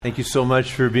Thank you so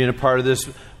much for being a part of this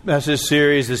message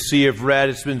series, the Sea of Red.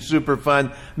 It's been super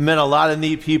fun. Met a lot of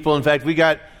neat people. In fact, we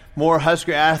got more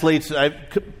Husker athletes,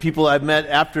 people I've met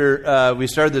after we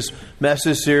started this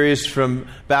message series, from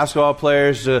basketball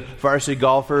players to varsity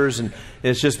golfers, and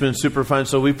it's just been super fun.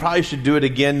 So we probably should do it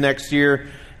again next year.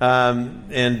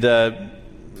 It's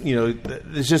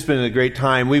just been a great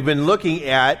time. We've been looking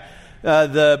at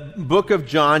the book of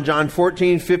John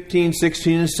 14, 15,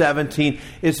 16, and 17.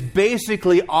 It's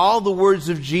basically all the words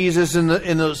of Jesus in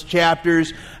those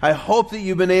chapters. I hope that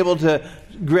you've been able to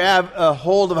grab a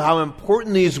hold of how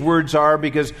important these words are,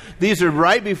 because these are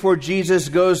right before Jesus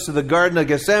goes to the Garden of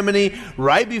Gethsemane,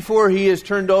 right before he is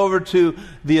turned over to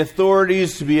the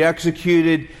authorities to be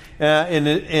executed.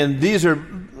 And these are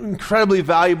incredibly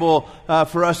valuable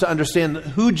for us to understand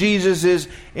who Jesus is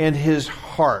and his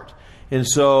heart. And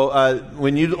so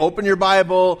when you open your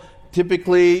Bible,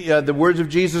 typically the words of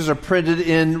Jesus are printed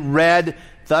in red,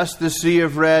 thus the Sea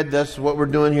of Red. That's what we're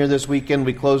doing here this weekend.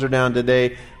 We close her down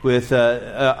today with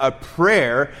a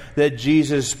prayer that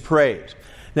Jesus prays.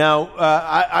 Now,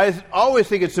 I always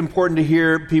think it's important to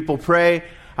hear people pray.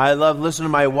 I love listening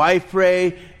to my wife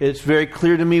pray. It's very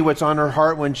clear to me what's on her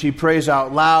heart when she prays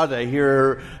out loud. I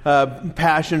hear her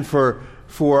passion for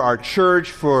our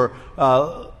church, for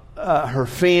her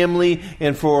family,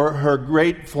 and for her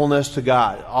gratefulness to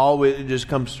God. Always, it just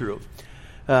comes through.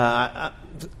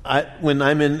 When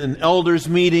I'm in an elders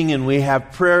meeting and we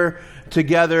have prayer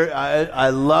together, I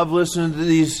love listening to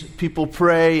these people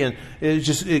pray, and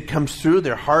it comes through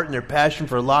their heart and their passion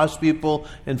for lost people,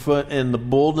 and the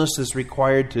boldness that's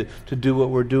required to do what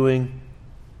we're doing.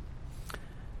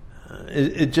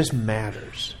 It just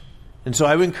matters. And so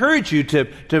I would encourage you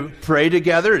to pray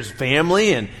together as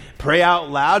family, and pray out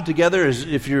loud together. As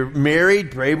if you're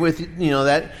married, pray with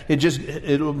that.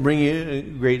 It'll bring you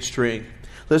great strength.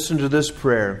 Listen to this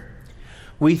prayer.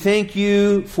 We thank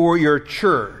you for your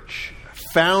church,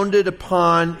 founded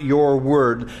upon your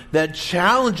word, that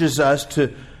challenges us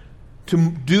to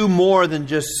do more than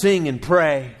just sing and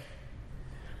pray,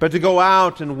 but to go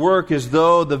out and work as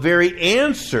though the very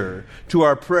answer to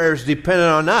our prayers depended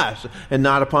on us and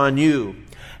not upon you.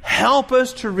 Help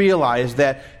us to realize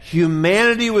that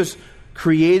humanity was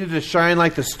created to shine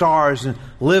like the stars and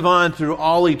live on through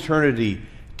all eternity.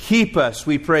 Keep us,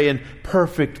 we pray, in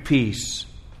perfect peace.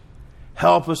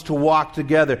 Help us to walk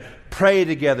together, pray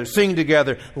together, sing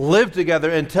together, live together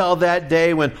until that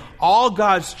day when all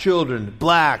God's children,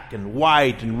 black and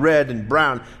white and red and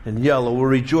brown and yellow, will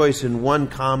rejoice in one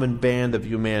common band of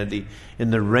humanity.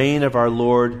 In the reign of our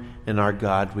Lord and our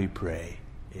God we pray.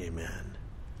 Amen.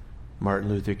 Martin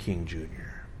Luther King Jr.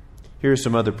 Here are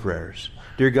some other prayers.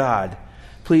 Dear God,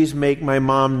 please make my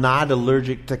mom not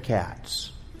allergic to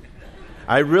cats.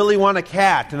 I really want a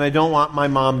cat, and I don't want my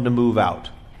mom to move out.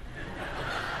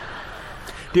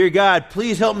 Dear God,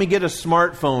 please help me get a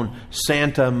smartphone.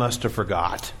 Santa must have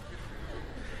forgot.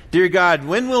 Dear God,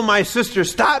 when will my sister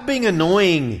stop being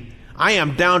annoying? I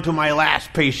am down to my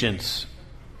last patience.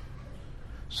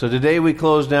 So today we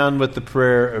close down with the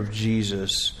prayer of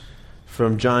Jesus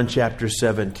from John chapter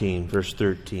 17, verse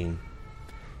 13.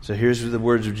 So here's the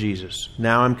words of Jesus.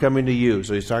 Now I'm coming to you.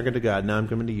 So he's talking to God. Now I'm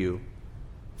coming to you.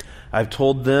 I've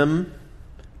told them,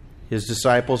 his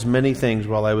disciples, many things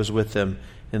while I was with them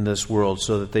in this world,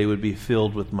 so that they would be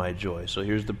filled with my joy. So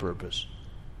here's the purpose.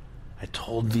 I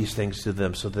told these things to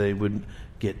them so that they would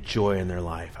get joy in their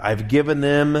life. I've given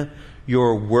them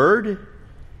your word,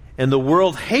 and the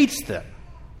world hates them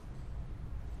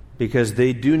because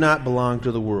they do not belong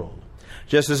to the world,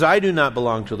 just as I do not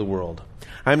belong to the world.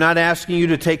 I'm not asking you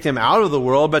to take them out of the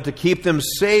world, but to keep them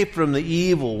safe from the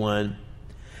evil one.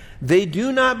 They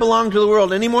do not belong to the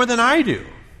world any more than I do.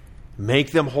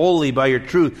 Make them holy by your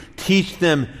truth. Teach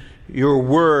them your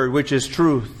word, which is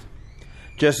truth.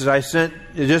 Just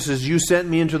as you sent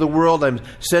me into the world, I'm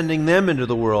sending them into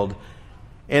the world.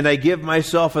 And I give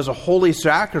myself as a holy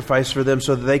sacrifice for them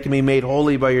so that they can be made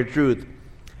holy by your truth.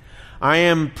 I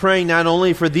am praying not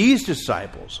only for these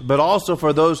disciples, but also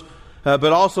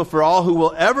for all who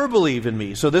will ever believe in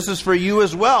me. So this is for you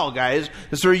as well, guys.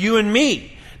 This is for you and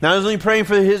me. Not only praying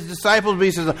for his disciples, but he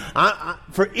says,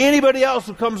 for anybody else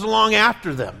who comes along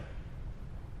after them.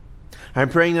 I'm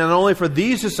praying not only for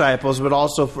these disciples, but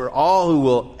also for all who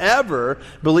will ever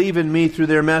believe in me through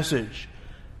their message.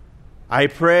 I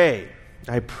pray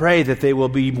that they will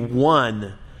be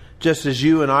one, just as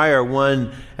you and I are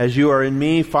one, as you are in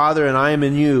me, Father, and I am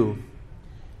in you.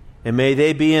 And may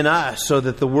they be in us, so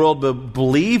that the world will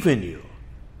believe in you,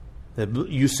 that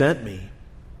you sent me.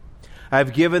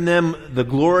 I've given them the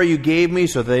glory you gave me,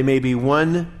 so that they may be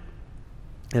one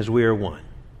as we are one.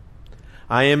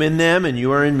 I am in them and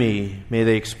you are in me. May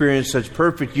they experience such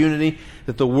perfect unity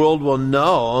that the world will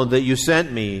know that you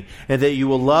sent me and that you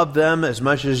will love them as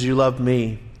much as you loved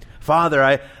me.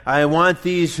 Father, I want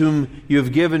these whom you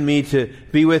have given me to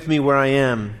be with me where I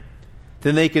am.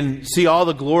 Then they can see all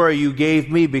the glory you gave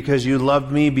me because you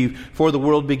loved me before the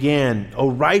world began. O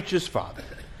righteous Father,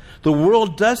 the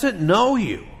world doesn't know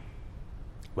you,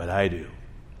 but I do.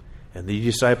 And the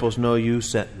disciples know you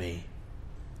sent me.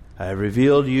 I have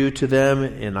revealed you to them,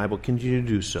 and I will continue to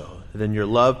do so. Then your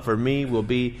love for me will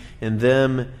be in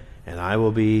them, and I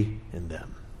will be in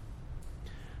them.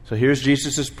 So here's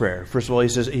Jesus' prayer. First of all, he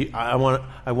says, I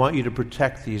want you to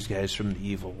protect these guys from the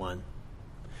evil one.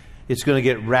 It's going to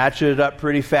get ratcheted up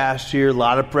pretty fast here. A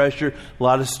lot of pressure, a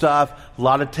lot of stuff, a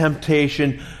lot of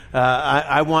temptation.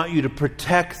 I want you to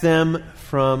protect them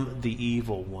from the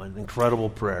evil one. Incredible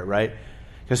prayer, right?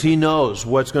 Because he knows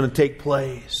what's going to take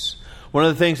place. One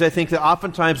of the things I think that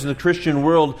oftentimes in the Christian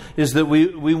world is that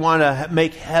we want to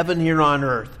make heaven here on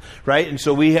earth, right? And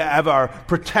so we have our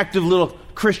protective little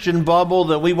Christian bubble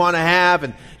that we want to have,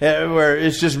 and where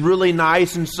it's just really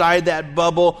nice inside that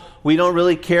bubble. We don't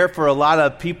really care for a lot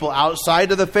of people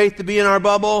outside of the faith to be in our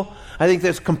bubble. I think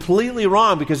that's completely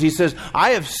wrong, because he says,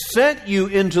 I have sent you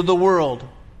into the world.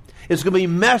 It's going to be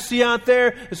messy out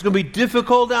there. It's going to be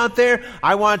difficult out there.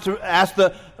 I want to ask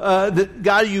the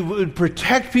God, you would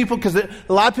protect people, because a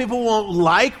lot of people won't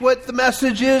like what the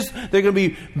message is. They're going to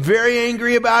be very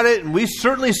angry about it. And we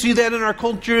certainly see that in our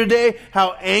culture today,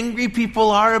 how angry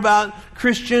people are about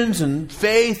Christians and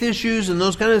faith issues and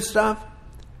those kind of stuff.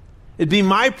 It'd be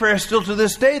my prayer still to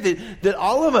this day that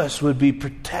all of us would be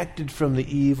protected from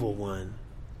the evil one.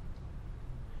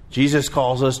 Jesus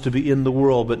calls us to be in the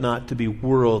world, but not to be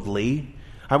worldly.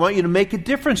 I want you to make a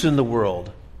difference in the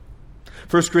world.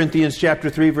 1 Corinthians chapter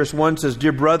 3, verse 1 says,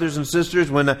 Dear brothers and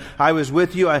sisters, when I was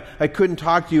with you, I couldn't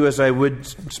talk to you as I would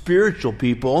spiritual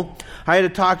people. I had to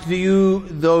talk to you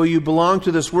though you belong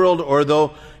to this world, or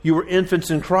though you were infants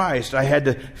in Christ. I had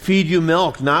to feed you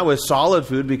milk, not with solid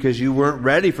food, because you weren't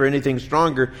ready for anything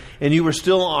stronger, and you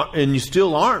still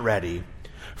aren't ready.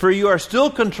 For you are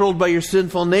still controlled by your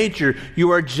sinful nature.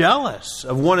 You are jealous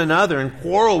of one another and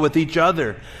quarrel with each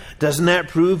other. Doesn't that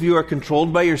prove you are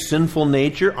controlled by your sinful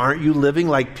nature? Aren't you living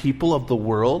like people of the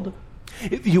world?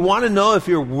 If you want to know if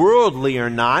you're worldly or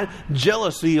not,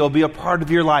 jealousy will be a part of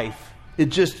your life. It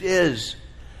just is.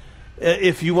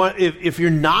 If you're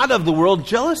not of the world,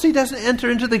 jealousy doesn't enter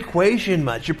into the equation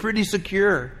much. You're pretty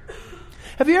secure.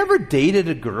 Have you ever dated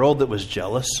a girl that was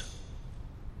jealous?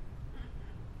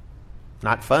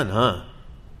 Not fun, huh?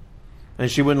 And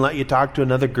she wouldn't let you talk to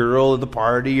another girl at the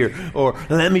party, or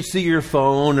let me see your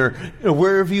phone, or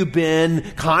where have you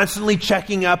been, constantly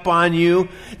checking up on you.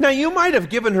 Now, you might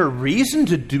have given her reason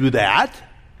to do that,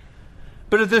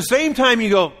 but at the same time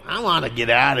you go, I want to get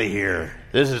out of here.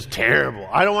 This is terrible.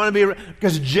 I don't want to be...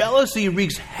 Because jealousy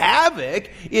wreaks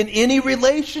havoc in any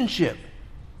relationship.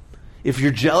 If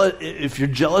you're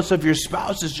jealous of your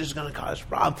spouse, it's just going to cause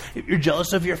problems. If you're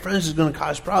jealous of your friends, it's going to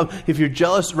cause problems. If you're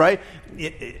jealous, right?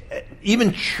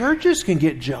 Even churches can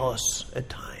get jealous at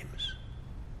times.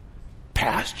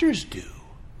 Pastors do.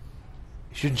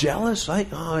 If you're jealous, like,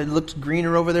 oh, it looks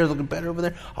greener over there, looking better over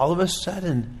there, all of a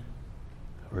sudden,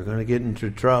 we're going to get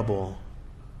into trouble.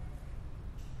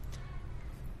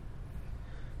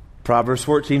 Proverbs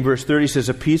 14, verse 30 says,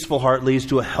 a peaceful heart leads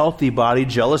to a healthy body.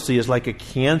 Jealousy is like a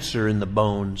cancer in the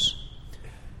bones.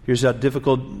 Here's how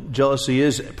difficult jealousy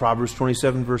is. Proverbs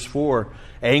 27, verse 4.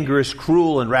 Anger is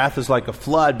cruel and wrath is like a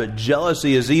flood, but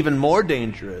jealousy is even more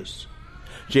dangerous.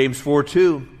 James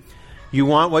 4:2. You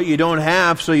want what you don't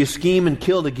have, so you scheme and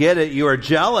kill to get it. You are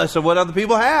jealous of what other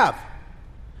people have.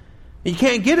 You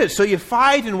can't get it, so you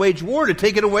fight and wage war to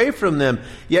take it away from them.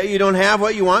 Yet you don't have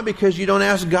what you want because you don't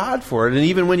ask God for it. And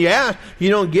even when you ask, you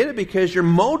don't get it because your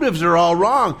motives are all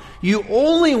wrong. You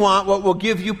only want what will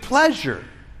give you pleasure.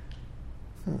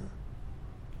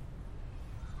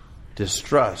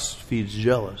 Distrust feeds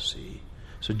jealousy.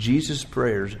 So Jesus'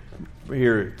 prayers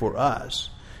here for us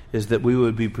is that we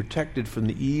would be protected from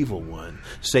the evil one.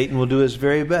 Satan will do his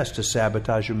very best to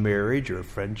sabotage a marriage or a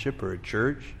friendship or a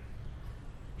church.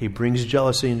 He brings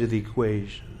jealousy into the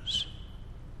equations.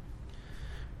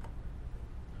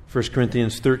 1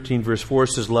 Corinthians 13, verse 4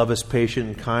 says, love is patient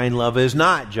and kind. Love is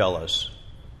not jealous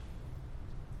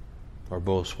or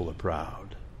boastful or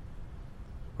proud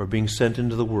or being sent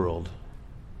into the world.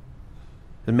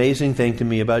 The amazing thing to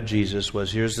me about Jesus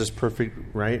was, here's this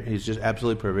perfect, right? He's just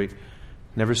absolutely perfect.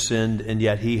 Never sinned, and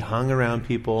yet he hung around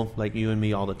people like you and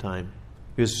me all the time.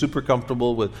 He was super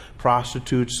comfortable with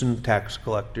prostitutes and tax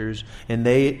collectors, and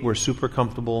they were super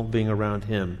comfortable being around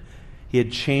him. He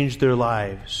had changed their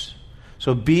lives.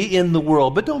 So be in the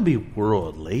world, but don't be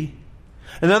worldly.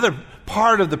 Another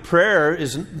part of the prayer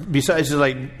is, besides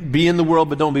like be in the world,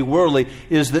 but don't be worldly,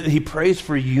 is that he prays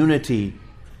for unity.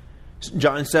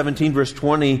 John 17, verse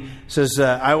 20 says,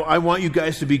 I want you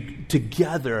guys to be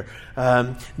together,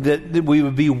 that we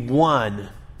would be one.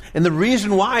 And the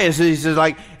reason why is he says,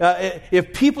 like,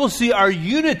 if people see our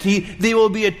unity, they will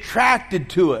be attracted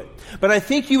to it. But I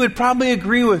think you would probably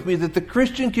agree with me that the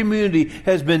Christian community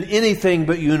has been anything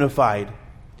but unified.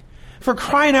 For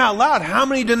crying out loud, how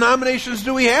many denominations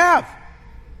do we have?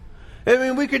 I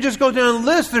mean, we could just go down the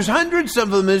list. There's hundreds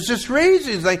of them. It's just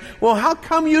crazy. It's like, well, how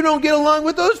come you don't get along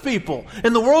with those people?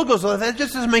 And the world goes, well, that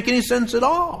just doesn't make any sense at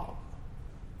all.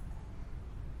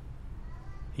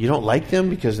 You don't like them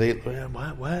because they,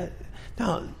 what?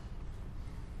 No.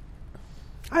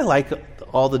 I like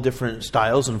all the different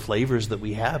styles and flavors that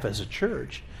we have as a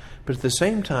church. But at the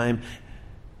same time,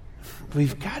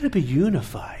 we've got to be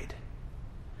unified.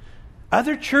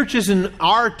 Other churches in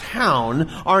our town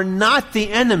are not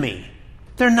the enemy.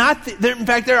 They're not. In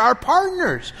fact, they're our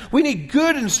partners. We need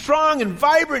good and strong and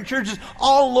vibrant churches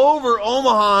all over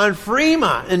Omaha and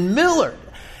Fremont and Millard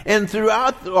and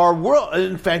throughout our world.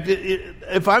 In fact,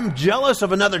 if I'm jealous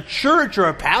of another church or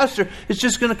a pastor, it's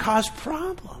just going to cause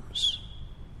problems.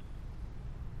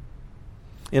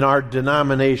 In our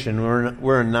denomination,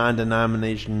 we're a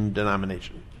non-denomination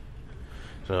denomination.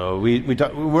 So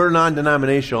we're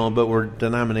non-denominational, but we're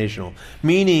denominational,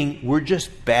 meaning we're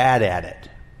just bad at it.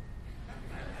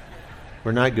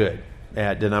 We're not good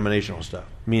at denominational stuff,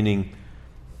 meaning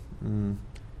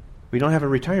we don't have a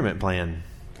retirement plan.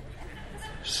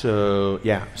 So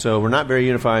we're not very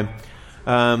unified.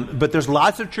 But there's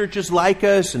lots of churches like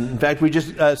us, and in fact, we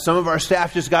just some of our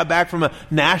staff just got back from a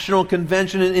national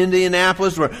convention in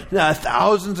Indianapolis where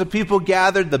thousands of people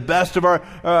gathered. The best of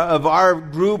our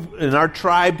group and our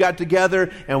tribe got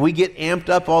together, and we get amped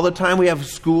up all the time. We have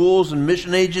schools and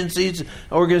mission agencies,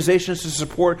 organizations to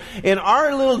support. And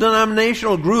our little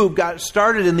denominational group got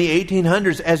started in the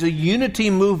 1800s as a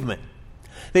unity movement.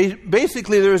 There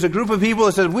was a group of people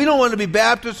that said, we don't want to be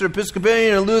Baptist or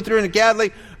Episcopalian or Lutheran or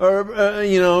Catholic or,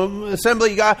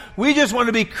 Assembly of God. We just want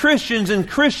to be Christians and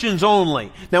Christians only.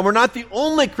 Now, we're not the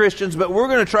only Christians, but we're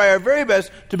going to try our very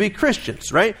best to be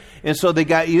Christians, right? And so they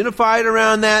got unified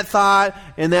around that thought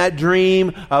and that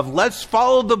dream of let's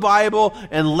follow the Bible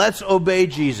and let's obey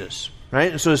Jesus,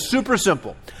 right? And so it's super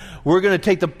simple. We're going to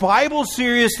take the Bible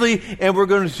seriously, and we're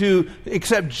going to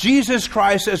accept Jesus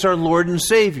Christ as our Lord and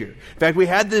Savior. In fact, we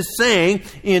had this saying,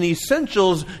 in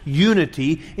essentials,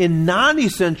 unity, in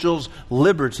non-essentials,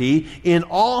 liberty, in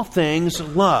all things,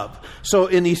 love. So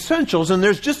in essentials, and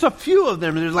there's just a few of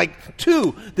them, there's like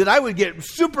two that I would get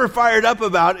super fired up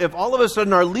about if all of a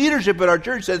sudden our leadership at our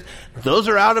church says, those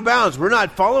are out of bounds. We're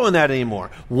not following that anymore.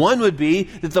 One would be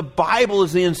that the Bible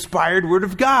is the inspired Word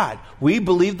of God. We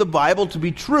believe the Bible to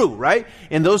be true, right?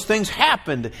 And those things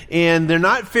happened, and they're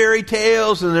not fairy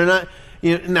tales, and they're not,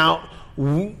 now,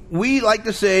 we like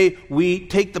to say we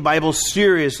take the Bible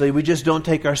seriously, we just don't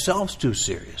take ourselves too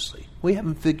seriously. We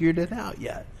haven't figured it out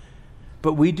yet.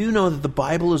 But we do know that the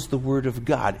Bible is the Word of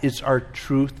God. It's our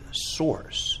truth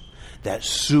source. That's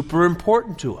super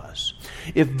important to us.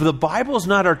 If the Bible is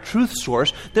not our truth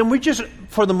source, then we just,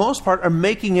 for the most part, are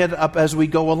making it up as we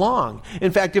go along.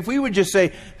 In fact, if we would just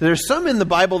say, there's some in the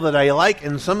Bible that I like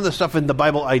and some of the stuff in the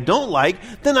Bible I don't like,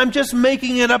 then I'm just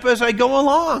making it up as I go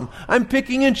along. I'm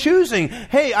picking and choosing.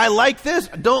 Hey, I like this,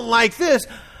 I don't like this.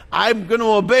 I'm going to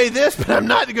obey this, but I'm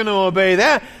not going to obey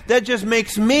that. That just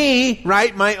makes me,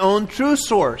 right, my own truth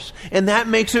source. And that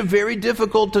makes it very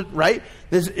difficult to, right?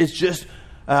 It's just,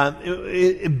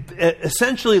 it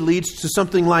essentially leads to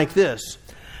something like this.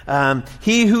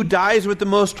 He who dies with the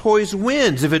most toys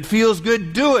wins. If it feels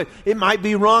good, do it. It might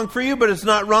be wrong for you, but it's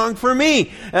not wrong for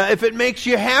me. If it makes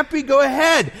you happy, go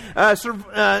ahead. Go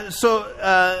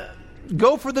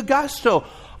for the gusto.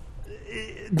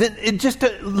 Then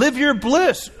live your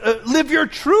bliss, live your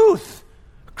truth.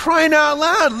 Crying out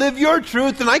loud, live your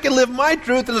truth, and I can live my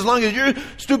truth, and as long as your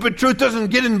stupid truth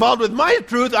doesn't get involved with my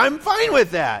truth, I'm fine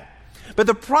with that. But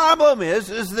the problem is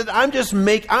that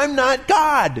I'm not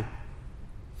God.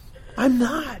 I'm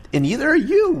not, and neither are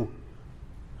you.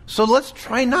 So let's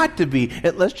try not to be.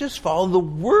 Let's just follow the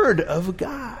Word of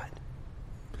God.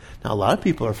 Now, a lot of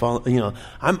people are following.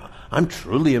 I'm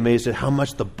truly amazed at how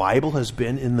much the Bible has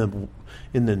been in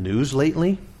the news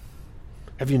lately.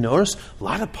 Have you noticed? A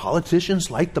lot of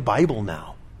politicians like the Bible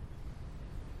now.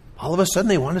 All of a sudden,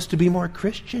 they want us to be more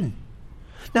Christian.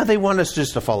 Now, they want us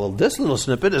just to follow this little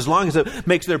snippet as long as it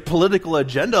makes their political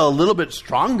agenda a little bit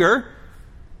stronger.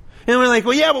 And we're like,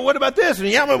 well, yeah, but what about this? And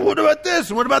yeah, but what about this?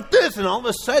 And what about this? And all of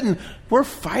a sudden, we're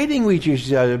fighting with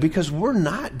each other because we're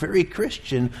not very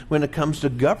Christian when it comes to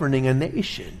governing a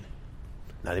nation.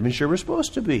 Not even sure we're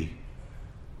supposed to be.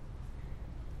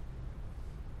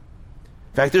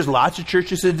 In fact, there's lots of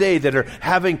churches today that are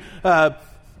having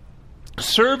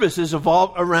services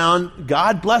evolve around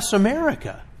God bless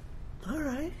America. All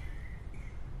right.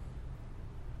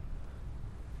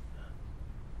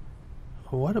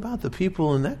 Well, what about the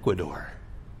people in Ecuador?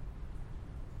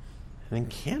 And in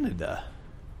Canada?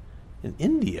 In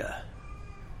India?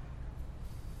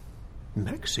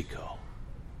 Mexico?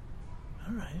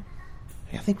 All right.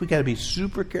 I think we got to be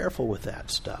super careful with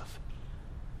that stuff.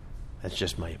 That's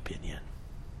just my opinion.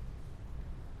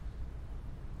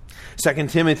 2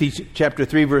 Timothy chapter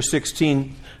 3, verse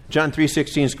 16. John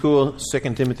 3:16 is cool. 2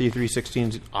 Timothy 3:16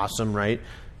 is awesome, right?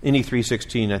 Any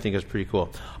 3:16 I think is pretty cool.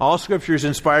 All Scripture is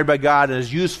inspired by God and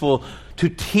is useful to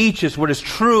teach us what is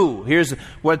true. Here's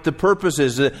what the purpose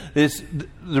is. The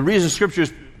reason Scripture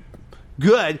is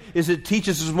good is it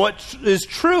teaches us what is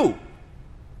true.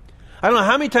 I don't know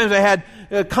how many times I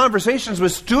had conversations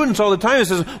with students all the time that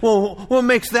says, well, what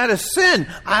makes that a sin?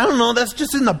 I don't know, that's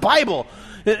just in the Bible.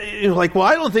 You're like, well,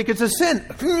 I don't think it's a sin.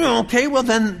 Okay, well,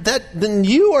 then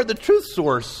you are the truth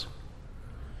source.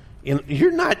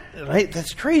 You're not, right?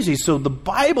 That's crazy. So the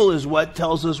Bible is what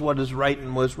tells us what is right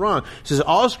and what is wrong. It says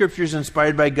all Scripture is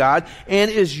inspired by God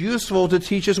and is useful to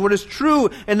teach us what is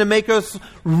true and to make us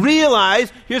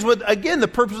realize, here's what, again, the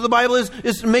purpose of the Bible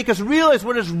is to make us realize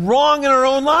what is wrong in our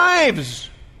own lives.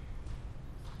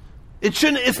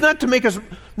 It's not to make us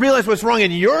realize what's wrong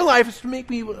in your life, it's to make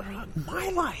me, my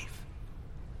life.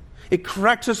 It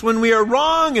corrects us when we are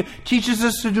wrong. It teaches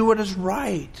us to do what is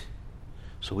right.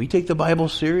 So we take the Bible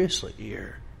seriously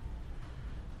here.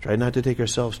 Try not to take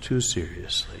ourselves too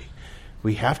seriously.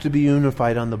 We have to be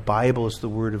unified on the Bible as the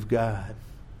Word of God.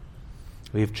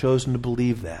 We have chosen to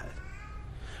believe that.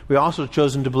 We also have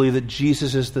chosen to believe that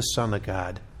Jesus is the Son of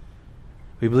God.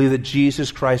 We believe that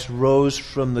Jesus Christ rose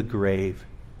from the grave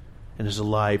and is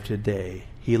alive today.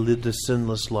 He lived a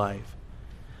sinless life.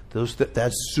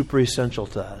 That's super essential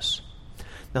to us.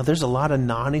 Now, there's a lot of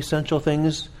non-essential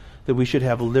things that we should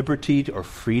have liberty or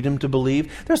freedom to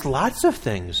believe. There's lots of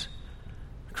things.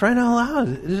 Crying out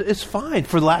loud, it's fine.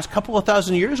 For the last couple of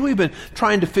thousand years, we've been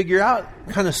trying to figure out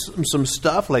kind of some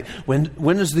stuff like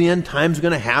when is the end times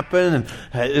going to happen, and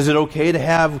is it okay to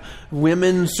have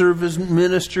women serve as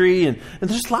ministry, and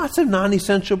there's lots of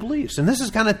non-essential beliefs. And this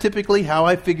is kind of typically how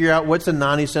I figure out what's a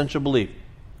non-essential belief.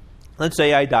 Let's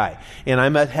say I die, and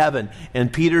I'm at heaven,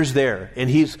 and Peter's there, and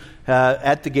he's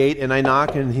at the gate, and I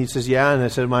knock, and he says, yeah, and I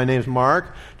said, my name's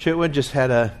Mark Chitwood, just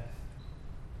had a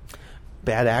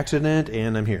bad accident,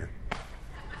 and I'm here.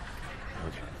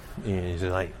 Okay. And he's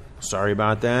like, sorry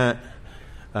about that.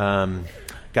 Got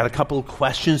a couple of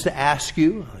questions to ask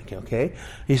you. Like, okay.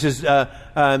 He says,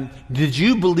 did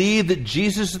you believe that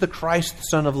Jesus is the Christ, the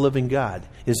Son of the living God?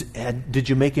 Did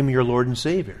you make him your Lord and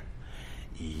Savior?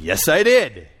 Yes, I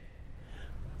did.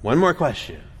 One more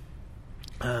question.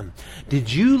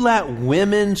 Did you let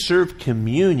women serve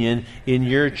communion in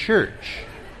your church?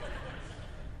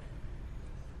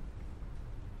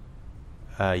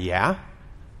 Yeah.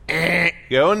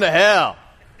 Going to hell.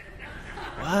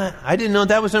 What? I didn't know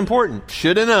that was important.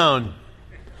 Should have known.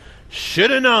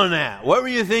 Should have known that. What were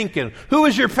you thinking? Who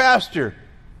was your pastor?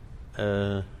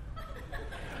 How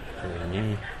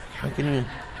can you...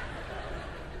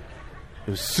 It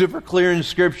was super clear in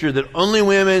Scripture that only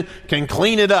women can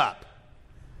clean it up.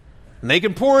 And they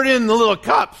can pour it in the little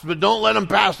cups, but don't let them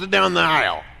pass it down the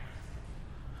aisle.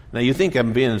 Now, you think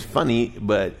I'm being funny,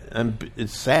 but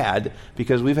it's sad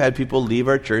because we've had people leave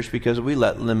our church because we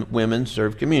let women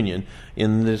serve communion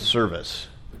in the service.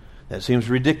 That seems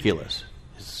ridiculous.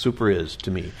 It super is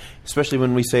to me, especially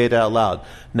when we say it out loud.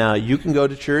 Now, you can go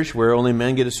to church where only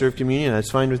men get to serve communion. That's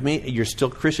fine with me. You're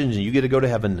still Christians and you get to go to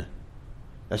heaven.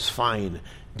 That's fine.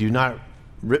 Do not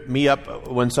rip me up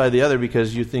one side or the other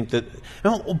because you think that...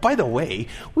 Oh, by the way,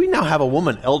 we now have a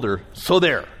woman elder. So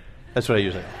there. That's what I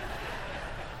usually say.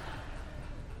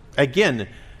 Again,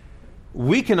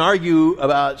 we can argue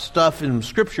about stuff in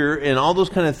Scripture and all those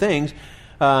kind of things,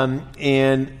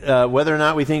 and whether or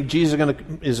not we think Jesus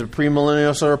is a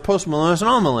premillennialist or a postmillennialist and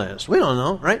all millennialists. We don't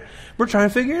know, right? We're trying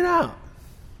to figure it out.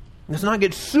 Let's not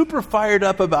get super fired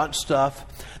up about stuff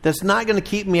that's not going to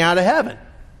keep me out of heaven.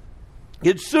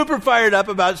 Get super fired up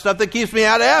about stuff that keeps me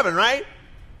out of heaven, right?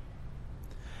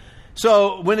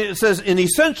 So when it says in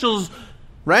essentials,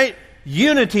 right,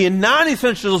 unity, and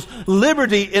non-essentials,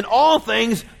 liberty, in all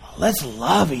things, let's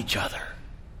love each other.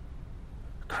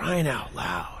 Crying out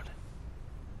loud.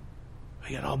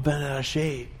 We got all bent out of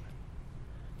shape.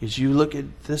 As you look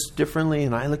at this differently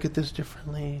and I look at this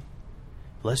differently,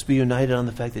 let's be united on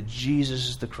the fact that Jesus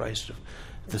is the Christ,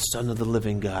 the Son of the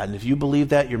living God. And if you believe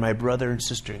that, you're my brother and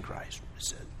sister in Christ. I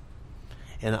said.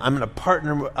 And I'm going to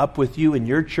partner up with you in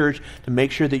your church to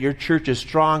make sure that your church is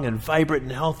strong and vibrant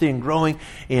and healthy and growing.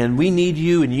 And we need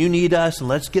you and you need us. And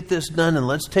let's get this done. And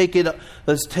let's take it.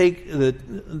 Let's take the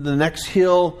next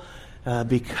hill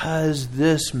because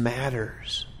this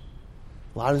matters.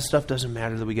 A lot of stuff doesn't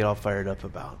matter that we get all fired up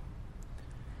about.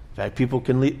 In fact, people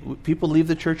leave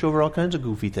the church over all kinds of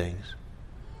goofy things.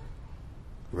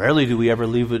 Rarely do we ever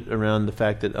leave it around the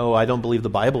fact that, I don't believe the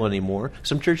Bible anymore.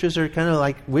 Some churches are kind of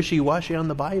like wishy-washy on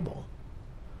the Bible.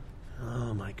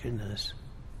 Oh, my goodness.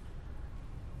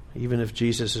 Even if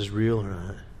Jesus is real or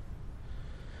not.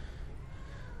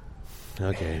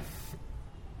 Okay.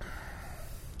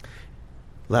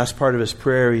 Last part of his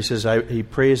prayer, he says, he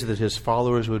prays that his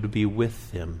followers would be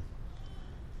with him.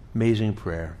 Amazing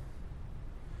prayer.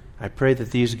 I pray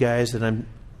that these guys that I'm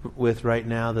with right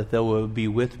now, that they will be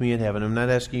with me in heaven. I'm not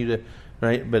asking you to,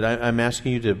 right? But I'm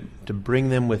asking you to bring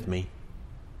them with me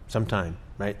sometime,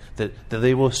 right? That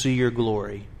they will see your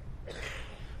glory.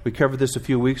 We covered this a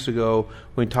few weeks ago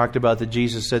when we talked about that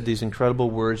Jesus said these incredible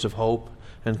words of hope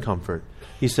and comfort.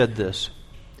 He said this,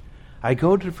 I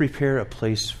go to prepare a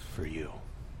place for you.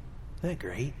 Isn't that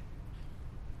great?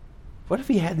 What if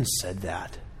he hadn't said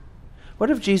that? What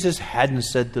if Jesus hadn't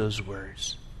said those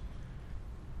words?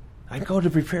 I go to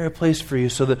prepare a place for you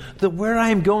so that where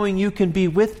I'm going, you can be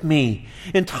with me.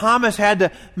 And Thomas had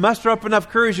to muster up enough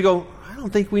courage to go, I don't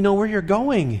think we know where you're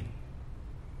going.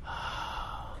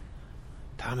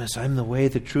 Thomas, I'm the way,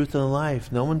 the truth, and the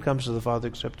life. No one comes to the Father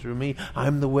except through me.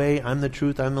 I'm the way, I'm the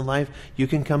truth, I'm the life. You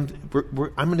can come.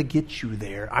 I'm going to get you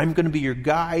there. I'm going to be your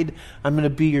guide. I'm going to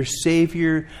be your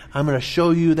Savior. I'm going to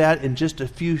show you that in just a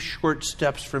few short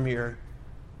steps from here.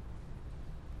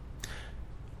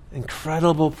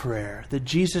 Incredible prayer that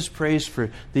Jesus prays for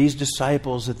these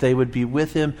disciples, that they would be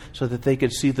with him so that they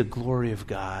could see the glory of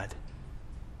God.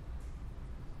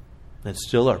 That's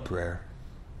still our prayer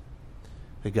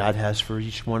that God has for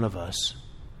each one of us,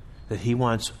 that he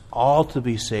wants all to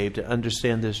be saved, to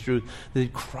understand this truth,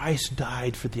 that Christ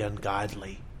died for the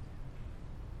ungodly.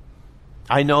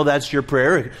 I know that's your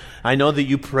prayer. I know that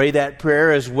you pray that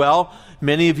prayer as well.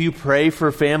 Many of you pray for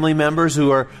family members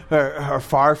who are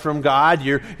far from God.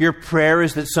 Your prayer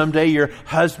is that someday your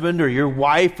husband or your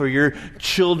wife or your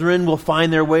children will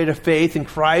find their way to faith in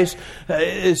Christ.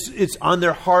 It's on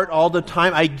their heart all the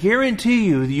time. I guarantee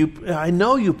you, I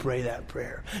know you pray that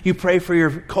prayer. You pray for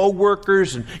your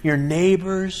co-workers and your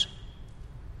neighbors.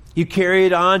 You carry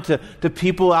it on to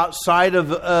people outside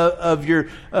of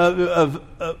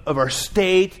our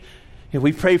state. And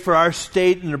we pray for our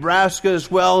state in Nebraska as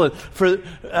well.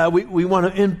 And we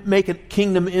want to make a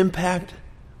kingdom impact.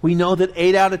 We know that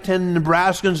 8 out of 10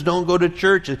 Nebraskans don't go to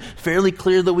church. It's fairly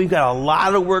clear that we've got a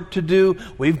lot of work to do.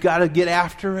 We've got to get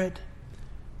after it.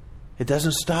 It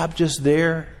doesn't stop just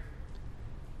there.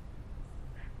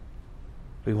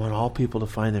 We want all people to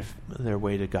find their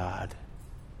way to God.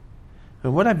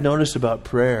 And what I've noticed about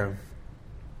prayer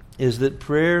is that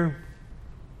prayer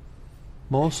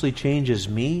mostly changes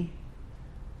me.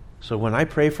 So when I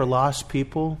pray for lost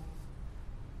people,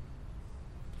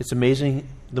 it's amazing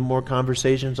the more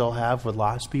conversations I'll have with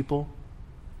lost people.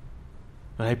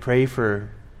 When I pray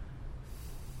for,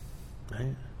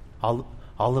 all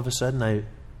of a sudden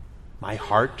my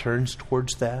heart turns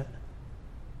towards that.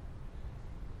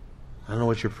 I don't know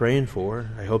what you're praying for.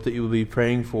 I hope that you will be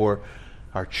praying for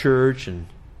our church and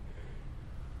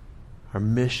our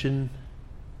mission,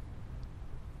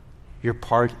 your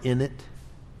part in it.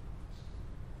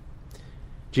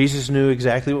 Jesus knew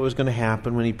exactly what was going to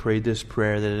happen when he prayed this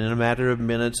prayer, that in a matter of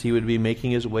minutes he would be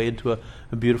making his way into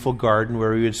a beautiful garden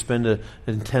where he would spend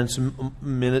intense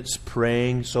minutes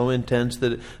praying, so intense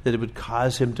that it would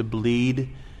cause him to bleed.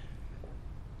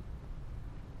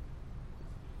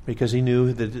 Because he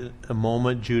knew that in a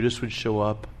moment Judas would show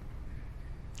up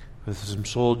with some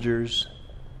soldiers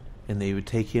and they would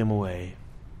take him away.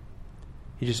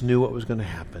 He just knew what was going to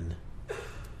happen.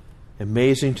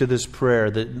 Amazing to this prayer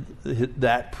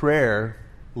that prayer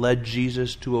led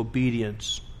Jesus to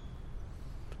obedience.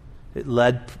 It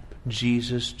led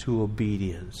Jesus to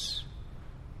obedience.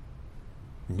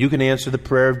 And you can answer the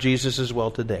prayer of Jesus as well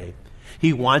today.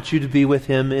 He wants you to be with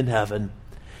him in heaven.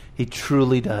 He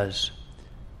truly does.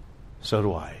 So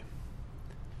do I.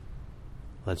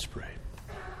 Let's pray.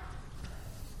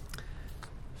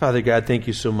 Father God, thank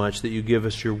you so much that you give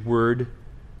us your word,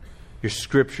 your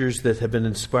scriptures that have been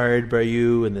inspired by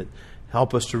you and that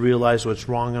help us to realize what's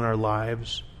wrong in our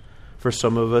lives. For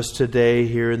some of us today,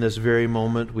 here in this very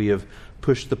moment, we have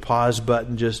push the pause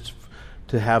button just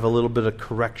to have a little bit of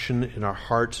correction in our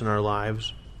hearts and our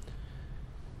lives.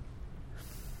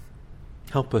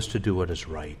 Help us to do what is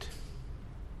right.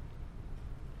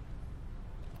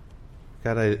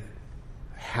 God, I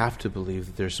have to believe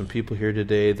that there's some people here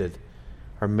today that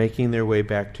are making their way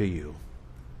back to you.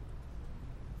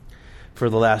 For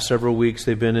the last several weeks,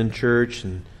 they've been in church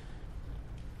and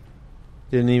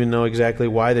didn't even know exactly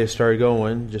why they started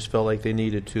going, just felt like they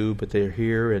needed to, but they're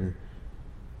here, and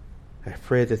I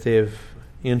pray that they have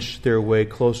inched their way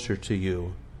closer to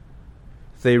you.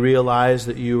 They realize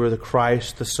that you are the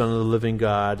Christ, the Son of the living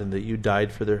God, and that you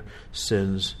died for their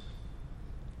sins,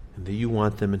 and that you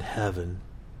want them in heaven.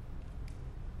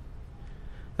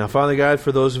 Now, Father God,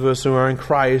 for those of us who are in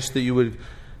Christ, that you would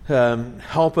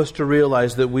help us to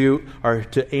realize that we are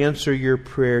to answer your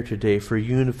prayer today for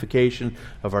unification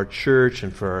of our church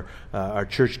and for our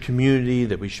church community,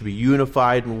 that we should be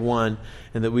unified and one,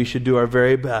 and that we should do our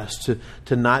very best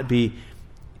to not be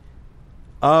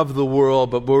of the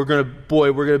world, but we're going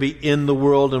to be in the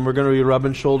world, and we're going to be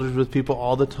rubbing shoulders with people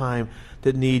all the time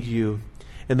that need you.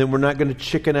 And then we're not going to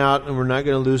chicken out, and we're not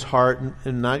going to lose heart,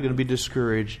 and not going to be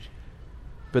discouraged,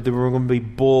 but then we're going to be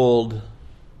bold.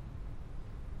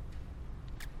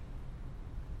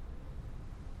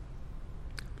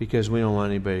 Because we don't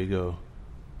want anybody to go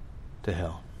to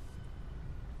hell.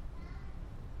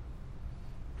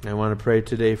 I want to pray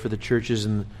today for the churches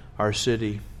in our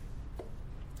city.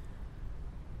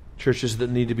 Churches that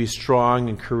need to be strong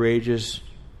and courageous.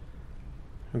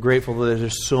 I'm grateful that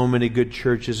there's so many good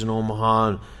churches in Omaha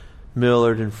and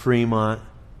Millard and Fremont.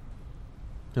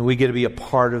 And we get to be a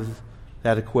part of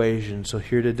that equation. So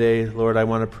here today, Lord, I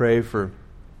want to pray for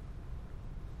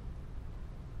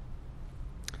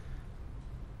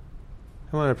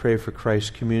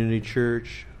Christ Community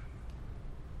Church,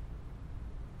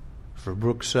 for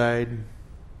Brookside,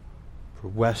 for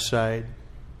Westside,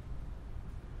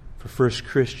 for First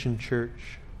Christian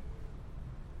Church,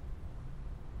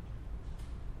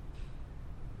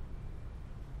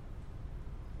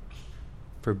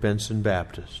 for Benson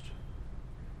Baptist,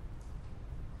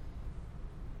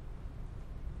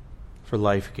 for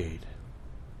LifeGate.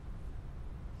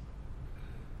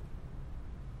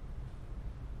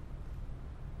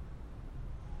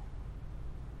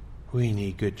 We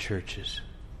need good churches.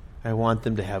 I want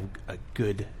them to have a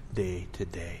good day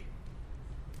today.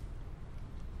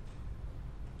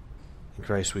 In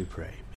Christ we pray.